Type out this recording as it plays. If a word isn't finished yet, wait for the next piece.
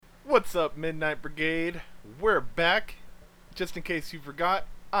What's up, Midnight Brigade? We're back. Just in case you forgot,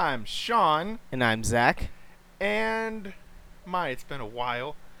 I'm Sean, And I'm Zach. and it's been a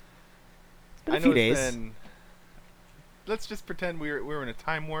while. It's been a few days. Let's just pretend we were in a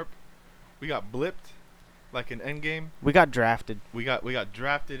time warp. We got blipped, like in Endgame. We got drafted. We got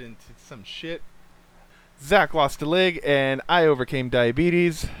drafted into some shit. Zach lost a leg, and I overcame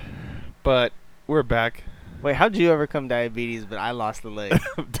diabetes, but we're back. Wait, how'd you overcome diabetes, but I lost the leg?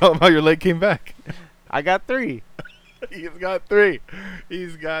 Tell him how your leg came back. I got 3. He's got 3.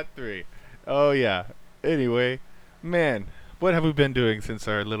 He's got 3. Oh, yeah. Anyway, man, what have we been doing since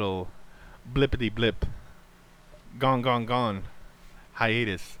our little blippity blip? Gone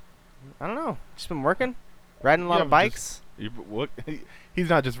hiatus. I don't know. Just been working, riding a lot of bikes. He's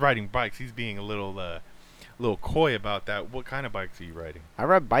not just riding bikes. He's being a little coy about that. What kind of bikes are you riding? I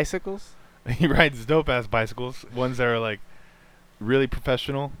ride bicycles. He rides dope-ass bicycles. Ones that are, like, really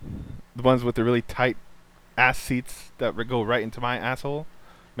professional. The ones with the really tight ass seats that go right into my asshole.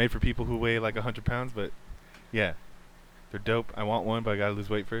 Made for people who weigh, like, 100 pounds. But, yeah. They're dope. I want one, but I gotta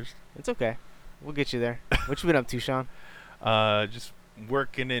lose weight first. It's okay. We'll get you there. What you been up to, Sean? Just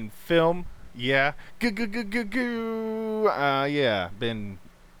working in film. Yeah. Yeah. Been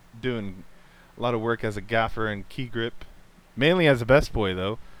doing a lot of work as a gaffer and key grip. Mainly as a best boy,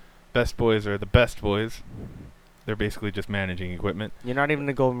 though. Best boys are the best boys. They're basically just managing equipment. You're not even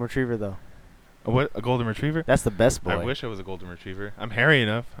a golden retriever, though. A golden retriever? That's the best boy. I wish I was a golden retriever. I'm hairy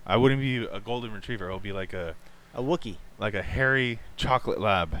enough. I wouldn't be a golden retriever. I would be like a Wookiee. Like a hairy chocolate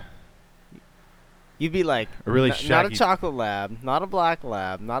lab. You'd be like a really not a chocolate lab, not a black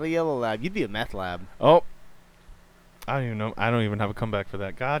lab, not a yellow lab. You'd be a meth lab. Oh. I don't even know. I don't even have a comeback for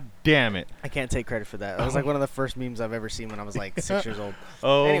that. God damn it. I can't take credit for that. That was like one of the first memes I've ever seen when I was like 6 years old.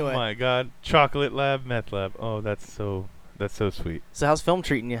 Oh, anyway. My God. Chocolate lab, meth lab. Oh, that's so sweet. So how's film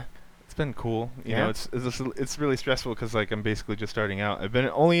treating you? It's been cool. You know, it's really stressful because, like, I'm basically just starting out. I've been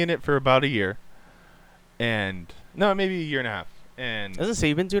only in it for about a year. And, no, maybe a year and a half. And I was gonna say,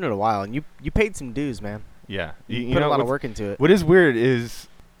 you've been doing it a while, and you paid some dues, man. Yeah. You put a lot of work into it. What is weird is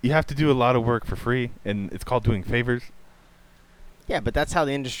you have to do a lot of work for free, and it's called doing favors. Yeah, but that's how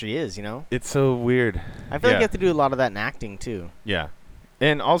the industry is, you know? It's so weird. I feel like you have to do a lot of that in acting, too. Yeah.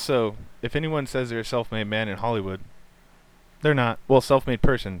 And also, if anyone says they're a self-made man in Hollywood, they're not. Well, self-made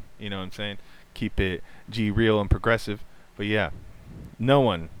person, you know what I'm saying? Keep it real and progressive. But yeah, no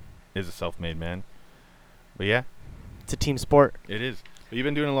one is a self-made man. But yeah. It's a team sport. It is. But you've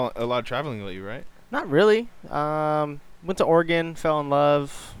been doing a lot of traveling lately, right? Not really. Went to Oregon, fell in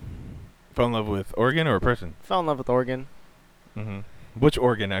love. Fell in love with Oregon or a person? Fell in love with Oregon. Mm-hmm. Which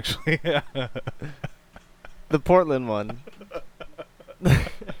Oregon, actually? The Portland one.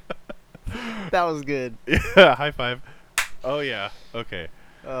 That was good. Yeah, high five. Oh, yeah. Okay.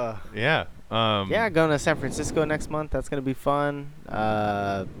 Yeah. Yeah, going to San Francisco next month. That's going to be fun.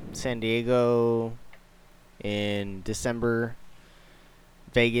 San Diego in December.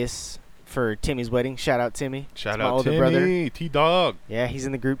 Vegas for Timmy's wedding. Shout out Timmy. Shout out my older Timmy, brother. T-Dog. Yeah, he's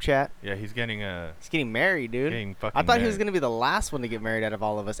in the group chat. Yeah, he's getting married, dude. I thought he was going to be the last one to get married out of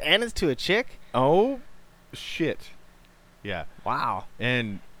all of us. And it's to a chick. Oh, shit. Yeah. Wow.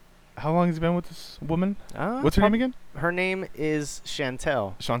 And how long has he been with this woman? What's her name again? Her name is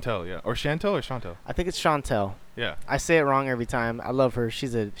Chantel. Chantel, yeah. Or Chantel or Chantel? I think it's Chantel. Yeah. I say it wrong every time. I love her.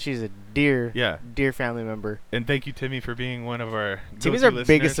 She's a dear family member. And thank you, Timmy, for being one of our Timmy's our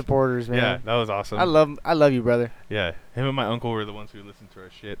biggest supporters, man. Yeah, that was awesome. I love you, brother. Yeah. Him and my uncle were the ones who listened to our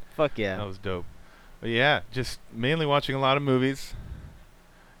shit. Fuck yeah. That was dope. But yeah, just mainly watching a lot of movies,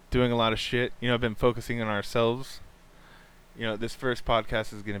 doing a lot of shit. You know, I've been focusing on ourselves. You know, this first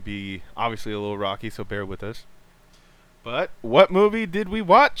podcast is going to be obviously a little rocky, so bear with us. But what movie did we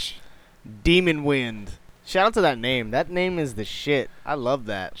watch? Demon Wind. Shout out to that name. That name is the shit. I love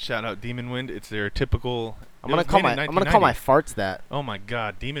that. Shout out Demon Wind. It's their typical. I'm gonna call my farts that. Oh my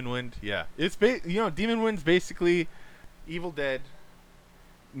God, Demon Wind. Yeah, it's Demon Wind's basically Evil Dead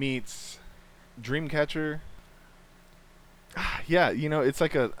meets Dreamcatcher. Yeah, you know, it's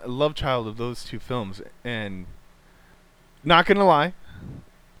like a love child of those two films, and not gonna lie,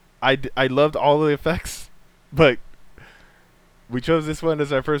 I loved all the effects, but we chose this one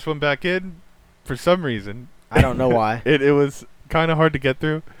as our first one back in for some reason. I don't know why. It was kind of hard to get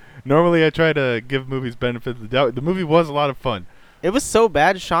through. Normally I try to give movies benefit of the doubt. The movie was a lot of fun. It was so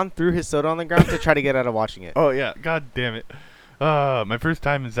bad, Sean threw his soda on the ground to try to get out of watching it. Oh yeah, God damn it. My first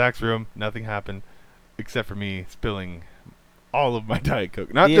time in Zach's room, nothing happened except for me spilling all of my Diet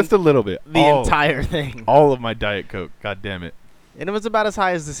Coke. Not just a little bit. The entire thing. All of my Diet Coke. God damn it. And it was about as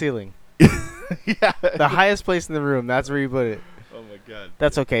high as the ceiling. Yeah. The highest place in the room. That's where you put it. Oh my God.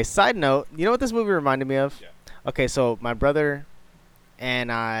 That's okay. Side note, you know what this movie reminded me of? Yeah. Okay, so my brother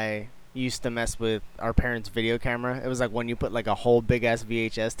and I used to mess with our parents' video camera. It was like when you put like a whole big ass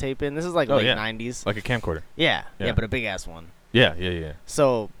VHS tape in. This is like Oh, late yeah. 90s. Like a camcorder. Yeah, Yeah. but a big ass one. Yeah.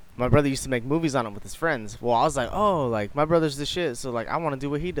 So my brother used to make movies on it with his friends. Well, I was like, oh, like my brother's the shit. So like I want to do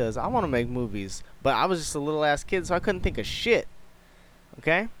what he does. I want to make movies. But I was just a little ass kid, so I couldn't think of shit.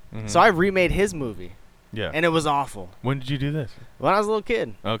 Okay? Mhm. So I remade his movie, Yeah. and it was awful. When did you do this? When I was a little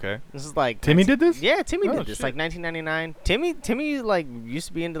kid. Okay. This is like Timmy did this? Yeah, Timmy Oh, did this. shit. Like 1999. Timmy like used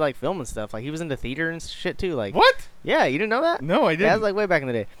to be into like film and stuff. Like he was into theater and shit too. Like What? Yeah, you didn't know that? No, I Yeah, that didn't. was like way back in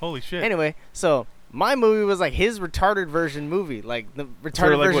the day. Holy shit. Anyway, so my movie was like his retarded version movie, like the retarded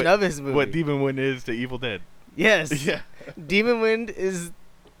Sort of like version what- of his movie. What Demon Wind is to Evil Dead. Yes. Yeah. Demon Wind is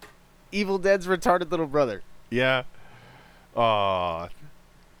Evil Dead's retarded little brother. Yeah. Aw.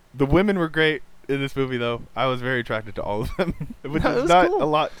 The women were great in this movie, though. I was very attracted to all of them. Which No, it is was not cool. a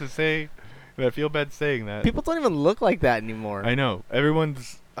lot to say. And I feel bad saying that. People don't even look like that anymore. I know.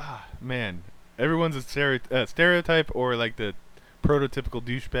 Everyone's... man. Everyone's a stereotype or like the prototypical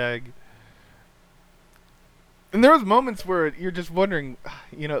douchebag. And there was moments where you're just wondering,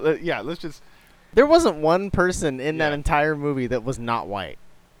 let's just... There wasn't one person in that Yeah. entire movie that was not white.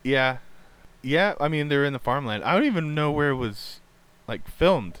 Yeah. Yeah, I mean, they're in the farmland. I don't even know where it was, like,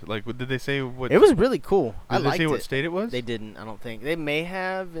 filmed. Like, did they say what... It was really cool. I Did they liked say what it. state it was? They didn't, I don't think. They may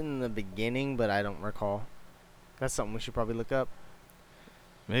have in the beginning, but I don't recall. That's something we should probably look up.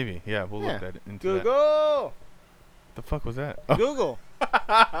 Maybe. Yeah, we'll look Yeah. into that. Google! The fuck was that? Google!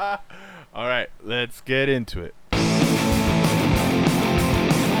 All right, let's get into it.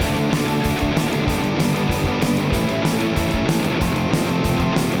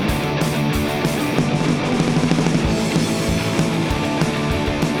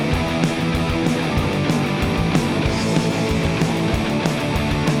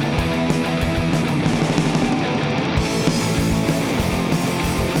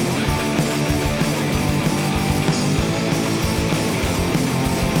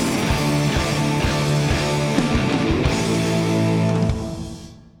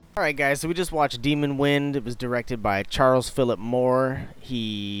 Alright, guys, so we just watched Demon Wind. It was directed by Charles Philip Moore.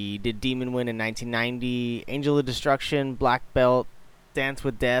 He did Demon Wind in 1990, Angel of Destruction, Black Belt, Dance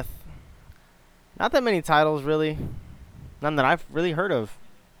with Death. Not that many titles, really. None that I've really heard of.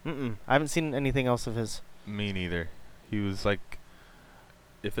 I haven't seen anything else of his. Me neither. He was like,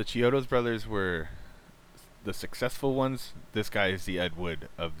 if the Chiodos brothers were the successful ones, this guy is the Ed Wood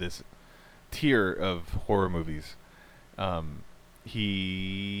of this tier of horror movies. I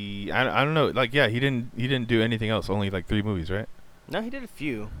don't know. Like, yeah, he didn't do anything else. Only like 3 movies, right? No, he did a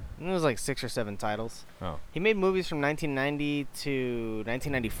few. I think it was like 6 or 7 titles. Oh. He made movies from 1990 to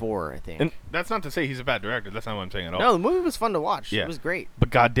 1994, I think. And that's not to say he's a bad director. That's not what I'm saying at all. No, the movie was fun to watch. Yeah. It was great. But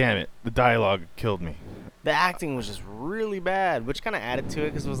god damn it, the dialogue killed me. The acting was just really bad, which kind of added to it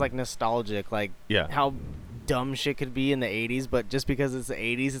because it was like nostalgic, like Yeah. how dumb shit could be in the 80s, but just because it's the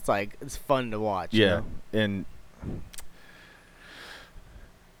 80s, it's like it's fun to watch. you Yeah. know? And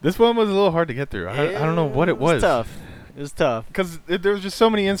this one was a little hard to get through. I don't know what it was. Tough. It was tough. Because there was just so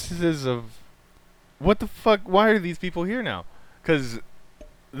many instances of, what the fuck? Why are these people here now? Because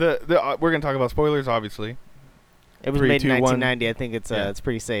we're gonna talk about spoilers, obviously. It was 3, made 2, in 1. 1990. I think Yeah. it's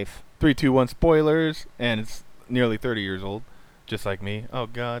pretty safe. 3, 2, 1 spoilers, and it's nearly 30 years old, just like me. Oh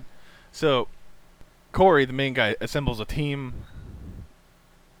god. So Corey, the main guy, assembles a team.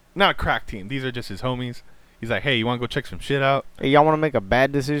 Not a crack team. These are just his homies. He's like, hey, you want to go check some shit out? Hey, y'all want to make a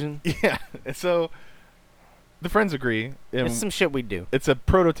bad decision? Yeah. And so the friends agree. And It's some shit we do. it's a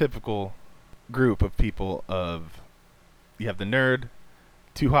prototypical group of people of, you have the nerd,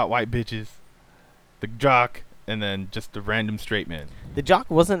 2 hot white bitches, the jock, and then just the random straight man. The jock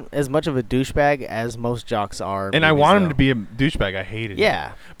wasn't as much of a douchebag as most jocks are. And I movies, want him though. to be a douchebag. I hated him.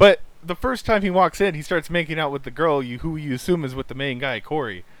 Yeah. But the first time he walks in, he starts making out with the girl who you assume is with the main guy,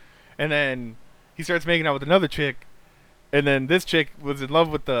 Corey. And then he starts making out with another chick. And then this chick was in love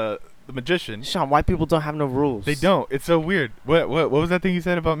with the magician. Sean, white people don't have no rules. They don't. It's so weird. What was that thing you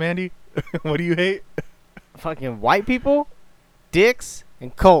said about Mandy? What do you hate? Fucking white people, dicks,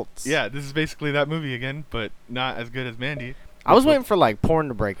 and cults. Yeah, this is basically that movie again, but not as good as Mandy. I was waiting for like porn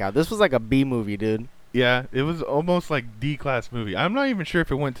to break out. This was like a B movie, dude. Yeah, it was almost like D-class movie. I'm not even sure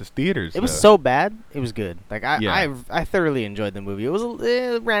if it went to theaters. It was so bad. It was good. Like Yeah. I thoroughly enjoyed the movie.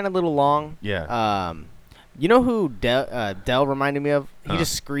 It ran a little long. Yeah. You know who Dell reminded me of? He Huh.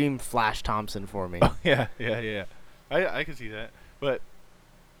 just screamed Flash Thompson for me. Oh, yeah. I can see that. But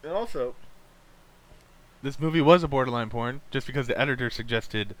and also, this movie was a borderline porn just because the editor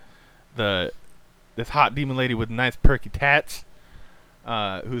suggested this hot demon lady with nice perky tats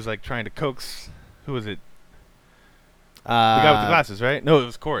who's like trying to coax. Who was it? The Uh, guy with the glasses, right? No, it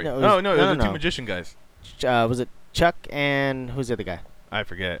was Corey. no, it was- No, no, it was no, the two no. magician guys. Was it Chuck and who's the other guy? I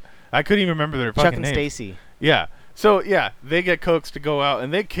forget. I couldn't even remember their Chuck fucking and names. Stacy. Yeah. So yeah, they get coaxed to go out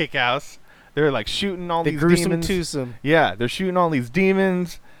and they kick ass. They're like shooting all The these gruesome demons. twosome. Yeah, they're shooting all these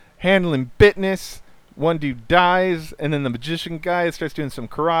demons, handling business. One dude dies, and then the magician guy starts doing some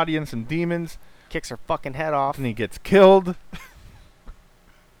karate and some demons, Kicks her fucking head off. and he gets killed.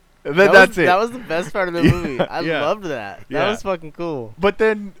 And then That that's was, it. That was the best part of the Yeah, movie. I yeah. loved that. That Yeah. was fucking cool. But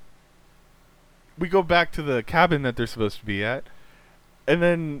then we go back to the cabin that they're supposed to be at, and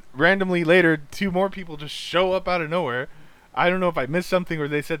then randomly later, two more people just show up out of nowhere. I don't know if I missed something or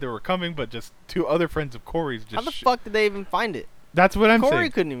they said they were coming, but just two other friends of Corey's just. How the fuck did they even find it? That's what I'm Corey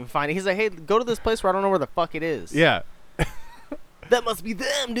saying. couldn't even find it. He's like, hey, go to this place where I don't know where the fuck it is. Yeah, That must be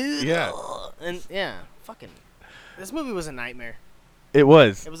them, dude. Yeah. Ugh. And yeah, fucking. This movie was a nightmare. it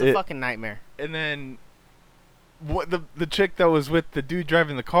was. It was a fucking nightmare. And then, what the chick that was with the dude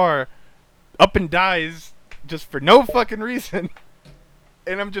driving the car, up and dies just for no fucking reason.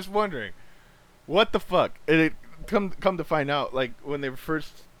 And I'm just wondering, what the fuck? And it come to find out, like when they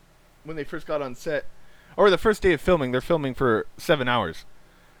first got on set, or the first day of filming, they're filming for 7 hours,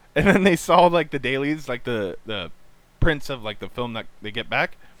 and then they saw like the dailies, like the prints of like the film that they get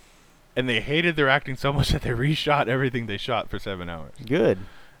back, and they hated their acting so much that they reshot everything they shot for 7 hours. Good.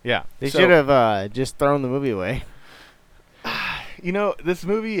 Yeah, They so, should have just thrown the movie away. You know, this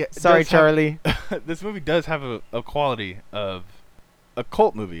movie. Sorry, does have- Charlie. this movie does have a quality of a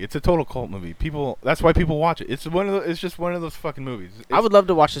cult movie. It's a total cult movie. People. That's why people watch it. It's just one of those fucking movies. I would love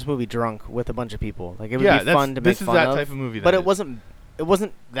to watch this movie drunk with a bunch of people. Like it would Yeah, be that's- fun to make this is fun that of. type of movie that But it is. wasn't. It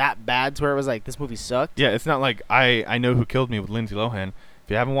wasn't that bad to where it was like this movie sucked. Yeah, it's not like I Know Who Killed Me with Lindsay Lohan. If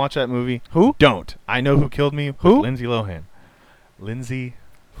you haven't watched that movie, Who? don't. I Know Who Killed Me Who? with Lindsay Lohan. Lindsay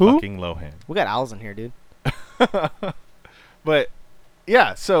Who? fucking Lohan. We got owls in here, dude. But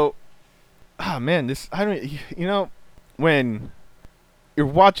yeah, so man, this I don't you know when you're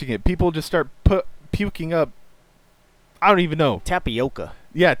watching it, people just start puking up. I don't even know. Tapioca.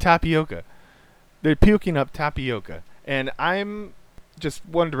 Yeah, tapioca. They're puking up tapioca. And I'm just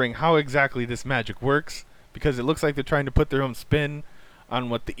wondering how exactly this magic works, because it looks like they're trying to put their own spin on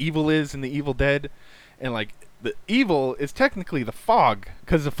what the evil is in the Evil Dead. And like the evil is technically the fog,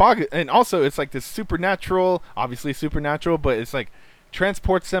 because the fog, and also it's like this supernatural, obviously supernatural, but it's like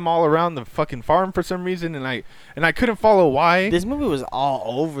transports them all around the fucking farm for some reason, and I couldn't follow why. This movie was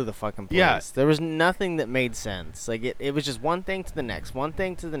all over the fucking place. Yeah. There was nothing that made sense. Like it was just one thing to the next, one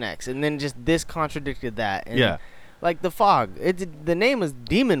thing to the next, and then just this contradicted that. And Yeah. Like the fog. The name was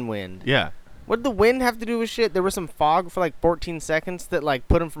Demon Wind. Yeah. What did the wind have to do with shit? There was some fog for like 14 seconds that like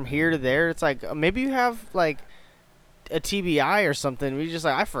put him from here to there. It's like maybe you have like a TBI or something. We just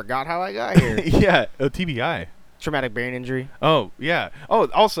like I forgot how I got here. Yeah, a TBI. Traumatic brain injury. Oh, yeah. Oh,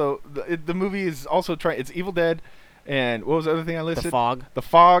 also, the movie is also trying... It's Evil Dead, and what was the other thing I listed? The fog. The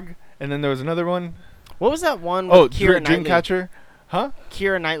Fog, and then there was another one. What was that one? With Oh, Keira Knightley? Dreamcatcher. Huh?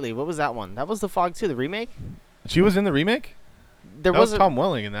 Keira Knightley. What was that one? That was the fog too. The remake. She was in the remake? There That was a- Tom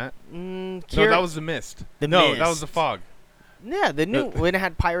Welling in that. Mm, No, Keira- that was The Mist. The No, that was The Mist. Fog. Yeah, the new when it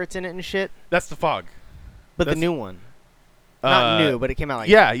had pirates in it and shit. That's The Fog. But the That's- new one, not new, but it came out like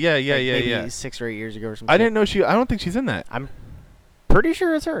yeah, maybe 6 or 8 years ago or something. I didn't know I don't think she's in that. I'm pretty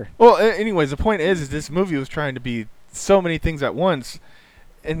sure it's her. Well, anyways, the point is this movie was trying to be so many things at once,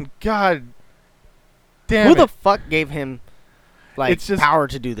 and god damn Who it. the fuck gave him like It's just- power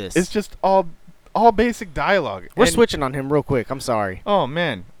to do this? It's just all basic dialogue. We're And- switching on him real quick. I'm sorry. Oh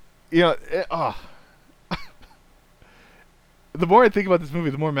man, you know, the more I think about this movie,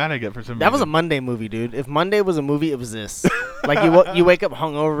 the more mad I get for some reason. That was a Monday movie, dude. If Monday was a movie, it was this. Like you wake up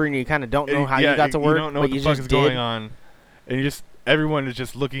hungover and you kind of don't know how you got to work, You don't know but what the you fuck just is did. going on, and everyone is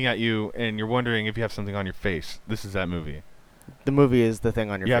just looking at you, and you're wondering if you have something on your face. This is that movie. The movie is the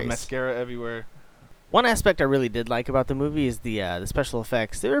thing on your You have face. mascara everywhere. One aspect I really did like about the movie is the special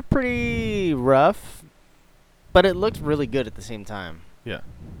effects. They were pretty rough, but it looked really good at the same time. Yeah.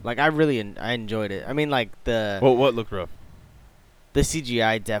 Like I enjoyed it. I mean, like the Well, what looked rough?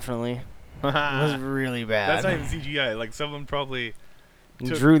 CGI definitely was really bad. That's not even CGI. Like someone probably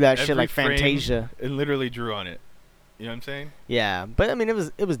took drew that shit every like frame Fantasia. and literally drew on it. You know what I'm saying? Yeah, but I mean, it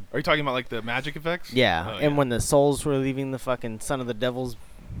was Are you talking about like the magic effects? yeah. Oh, And when the souls were leaving the fucking son of the devil's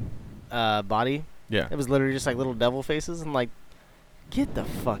body, yeah. it was literally just like little devil faces. I'm like, get the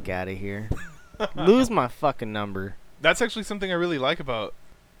fuck out of here. Lose my fucking number. That's actually something I really like about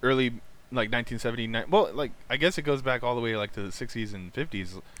early, like 1979. Well, like I guess it goes back all the way like to the 60s and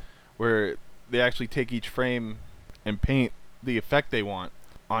 50s, where they actually take each frame and paint the effect they want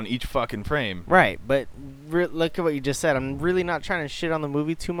on each fucking frame. Right, but look at what you just said. I'm really not trying to shit on the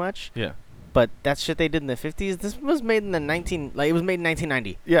movie too much. Yeah. But that shit they did in the 50s, this was made in the it was made in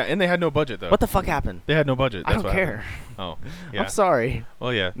 1990. Yeah, and they had no budget though. What the fuck happened? They had no budget. I That's don't what care. happened. Oh, yeah. I'm sorry.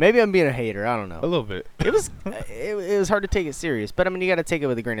 Well, yeah. Maybe I'm being a hater. I don't A know. little bit. It was it was hard to take it serious, but I mean you got to take it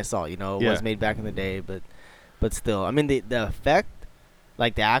with a grain of salt. You know, it Yeah. was made back in the day, but still, I mean the effect,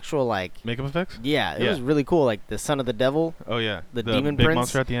 like the actual like Makeup effects? yeah, it Yeah. was really cool. Like the son of the devil. Oh yeah. The demon big prince?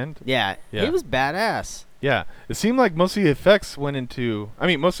 monster at the end? Yeah, Yeah. he was badass. Yeah. It seemed like most of the effects went into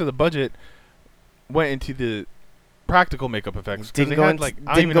most of the budget went into the practical makeup effects. 'Cause Didn't they go, had, into, like, I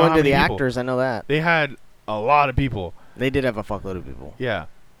don't didn't even go know how into the many people. actors. I know that. They had a lot of people. They did have a fuckload of people. Yeah.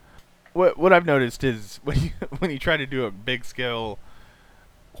 What I've noticed is when you try to do a big scale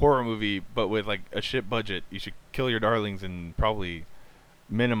horror movie but with like a shit budget, you should kill your darlings and probably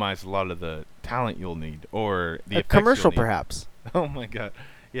minimize a lot of the talent you'll need or the A effects commercial, you'll need. perhaps. Oh my god.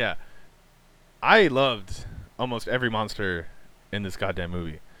 Yeah. I loved almost every monster in this goddamn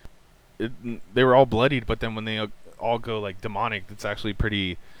movie. They were all bloodied, but then when they all go like demonic, it's actually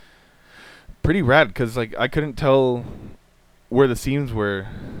pretty rad because like I couldn't tell where the seams were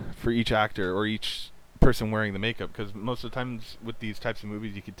for each actor or each person wearing the makeup because most of the times with these types of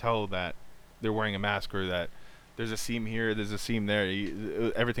movies you could tell that they're wearing a mask or that there's a seam here, there's a seam there.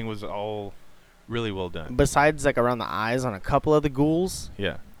 Everything was all really well done. Besides, like around the eyes on a couple of the ghouls,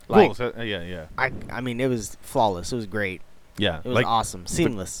 Yeah. Like- Cool. Yeah. I mean, it was flawless. It was great. Yeah. It was like awesome,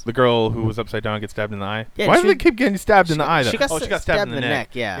 seamless. the girl who was upside down gets stabbed in the eye. Yeah, Why she- do they keep getting stabbed in the eye? She though? got she got stabbed in the neck.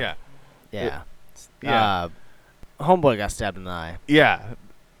 Yeah, Yeah. yeah. Yeah. Homeboy got stabbed in the eye. Yeah.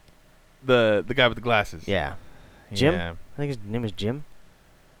 The guy with the glasses. Yeah, Jim? Yeah. I think his name is Jim.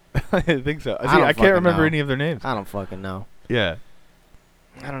 I think so. I See, don't I can't fucking remember know. any of their names. I don't fucking know. Yeah.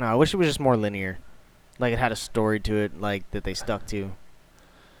 I don't know. I wish it was just more linear. Like it had a story to it, like that they stuck to.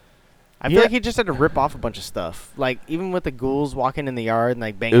 I feel Yeah. like he just had to rip off a bunch of stuff. Like even with the ghouls walking in the yard and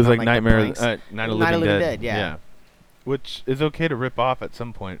like banging It was on, like the Nightmare, planks. Night of Night of Living Living Dead. Dead, yeah. Which is okay to rip off at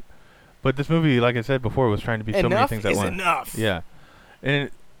some point. But this movie, like I said before, was trying to be so many Enough things at is once. enough. Yeah. And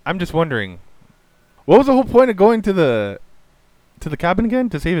I'm just wondering, what was the whole point of going to the cabin again?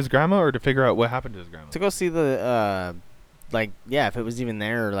 To save his grandma or to figure out what happened to his grandma? To go see the like yeah, if it was even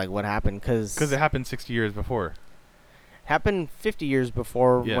there or like what happened Because it happened 60 years before. happened 50 years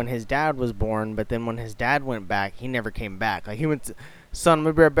before Yeah. when his dad was born, but then when his dad went back, he never came back. Like he went to, son, I'm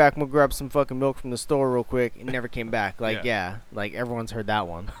gonna be right back. I'm gonna grab some fucking milk from the store real quick. He never came back. Like yeah, like everyone's heard that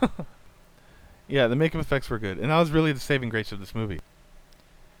one. Yeah, the makeup effects were good. And that was really the saving grace of this movie.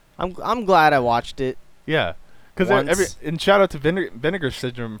 I'm glad I watched it. Yeah. Because Once. and shout out to Vinegar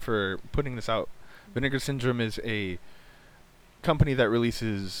Syndrome for putting this out. Vinegar Syndrome is a company that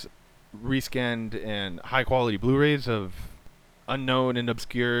releases rescanned and high quality Blu-rays of unknown and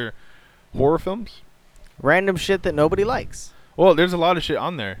obscure horror films. Random shit that nobody likes. Well, there's a lot of shit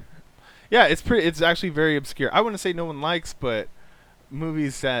on there. Yeah, it's actually very obscure. I wouldn't say no one likes, but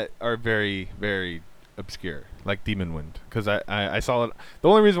movies that are very, very obscure, like Demon Wind. Because I saw it. The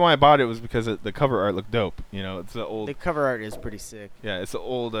only reason why I bought it was because the cover art looked dope. You know, it's the old. The cover art is pretty sick. Yeah, it's the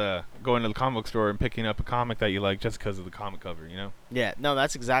old going to the comic book store and picking up a comic that you like just because of the comic cover, you know? Yeah, no,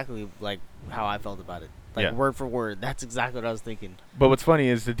 that's exactly like how I felt about it. Like Yeah. word for word. That's exactly what I was thinking. But what's funny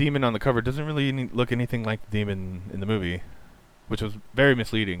is the demon on the cover doesn't really look anything like the demon in the movie, which was very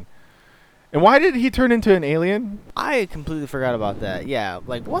misleading. And why did he turn into an alien? I completely forgot about that. Yeah,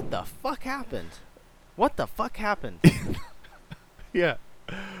 like what the fuck happened? What the fuck happened? Yeah.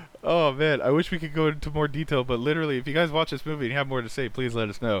 Oh, man. I wish we could go into more detail, but literally, if you guys watch this movie and you have more to say, please let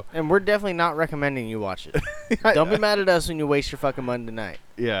us know. And we're definitely not recommending you watch it. Don't be mad at us when you waste your fucking Monday night.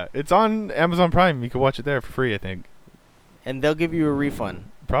 Yeah, it's on Amazon Prime. You can watch it there for free, I think. And they'll give you a refund.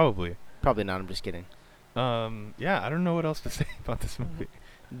 Probably. Probably not, I'm just kidding. Yeah, I don't know what else to say about this movie.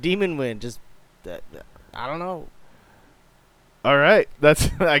 Demon Wind, just, I don't know. All right,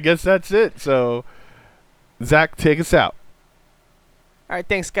 I guess that's it. So, Zach, take us out. All right,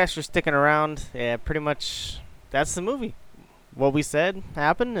 thanks guys for sticking around. Yeah, pretty much that's the movie. What we said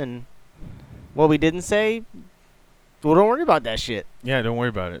happened, and what we didn't say, well, don't worry about that shit. Yeah, don't worry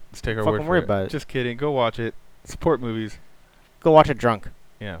about it. Let's take our Fucking word for worry it. about it. Just kidding. Go watch it. Support movies. Go watch it drunk.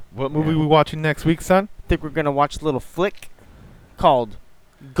 Yeah. What movie Yeah. we watching next week, son? I think we're going to watch a little flick called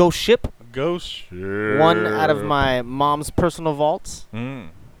Ghost Ship. Ghost. One out of my mom's personal vaults.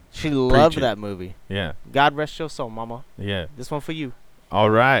 She loved it. that movie. Yeah. God rest your soul, mama. Yeah. This one for you. All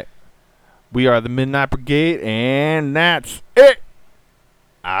right. We are the Midnight Brigade, and that's it.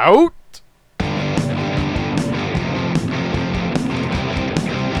 Out.